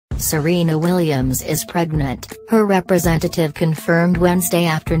Serena Williams is pregnant, her representative confirmed Wednesday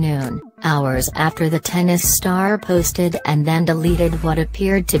afternoon, hours after the tennis star posted and then deleted what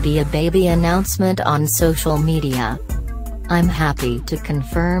appeared to be a baby announcement on social media. "I'm happy to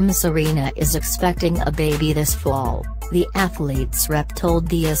confirm Serena is expecting a baby this fall," the athlete's rep told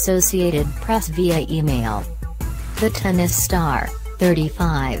the Associated Press via email. The tennis star,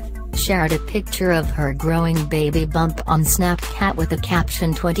 35, shared a picture of her growing baby bump on Snapchat with the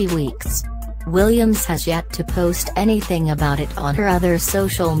caption 20 weeks. Williams has yet to post anything about it on her other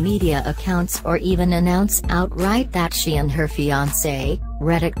social media accounts or even announce outright that she and her fiancé,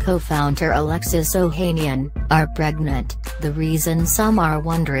 Reddit co-founder Alexis Ohanian, are pregnant. The reason some are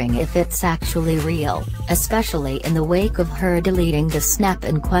wondering if it's actually real, especially in the wake of her deleting the snap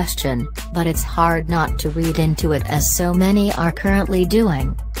in question, but it's hard not to read into it as so many are currently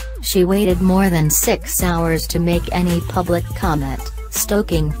doing. She waited more than 6 hours to make any public comment,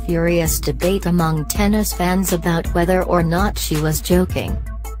 stoking furious debate among tennis fans about whether or not she was joking.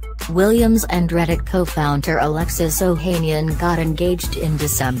 Williams and Reddit co-founder Alexis Ohanian got engaged in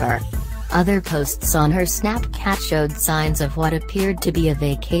December. Other posts on her Snapchat showed signs of what appeared to be a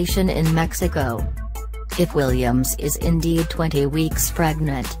vacation in Mexico. If Williams is indeed 20 weeks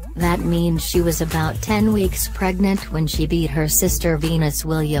pregnant, that means she was about 10 weeks pregnant when she beat her sister Venus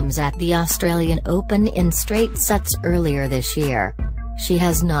Williams at the Australian Open in straight sets earlier this year. She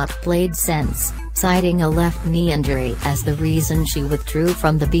has not played since, citing a left knee injury as the reason she withdrew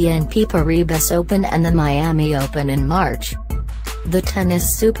from the BNP Paribas Open and the Miami Open in March. The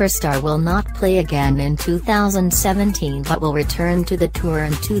tennis superstar will not play again in 2017 but will return to the tour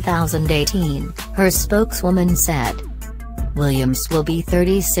in 2018, her spokeswoman said. Williams will be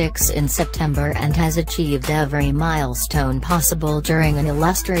 36 in September and has achieved every milestone possible during an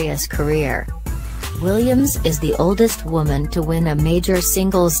illustrious career. Williams is the oldest woman to win a major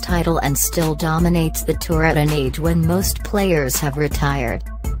singles title and still dominates the tour at an age when most players have retired.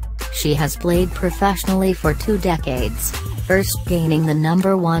 She has played professionally for 2 decades, first gaining the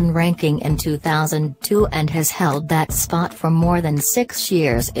 #1 ranking in 2002 and has held that spot for more than 6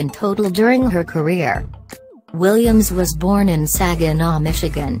 years in total during her career. Williams was born in Saginaw,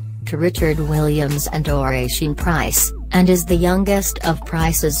 Michigan, to Richard Williams and Oisin Price, and is the youngest of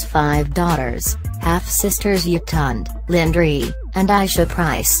Price's 5 daughters, half-sisters Yetund, Lindri, and Aisha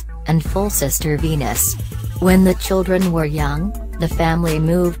Price, and full sister Venus. When the children were young, the family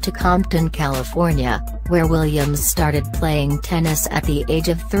moved to Compton, California, where Williams started playing tennis at the age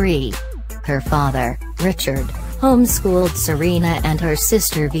of 3. Her father, Richard, homeschooled Serena and her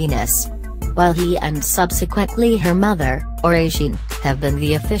sister Venus, while he and subsequently her mother, Oisin, have been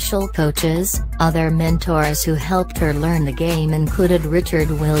the official coaches. Other mentors who helped her learn the game included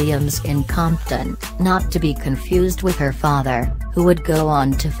Richard Williams in Compton, not to be confused with her father, who would go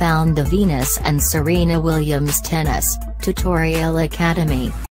on to found the Venus and Serena Williams Tennis Tutorial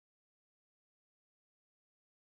Academy.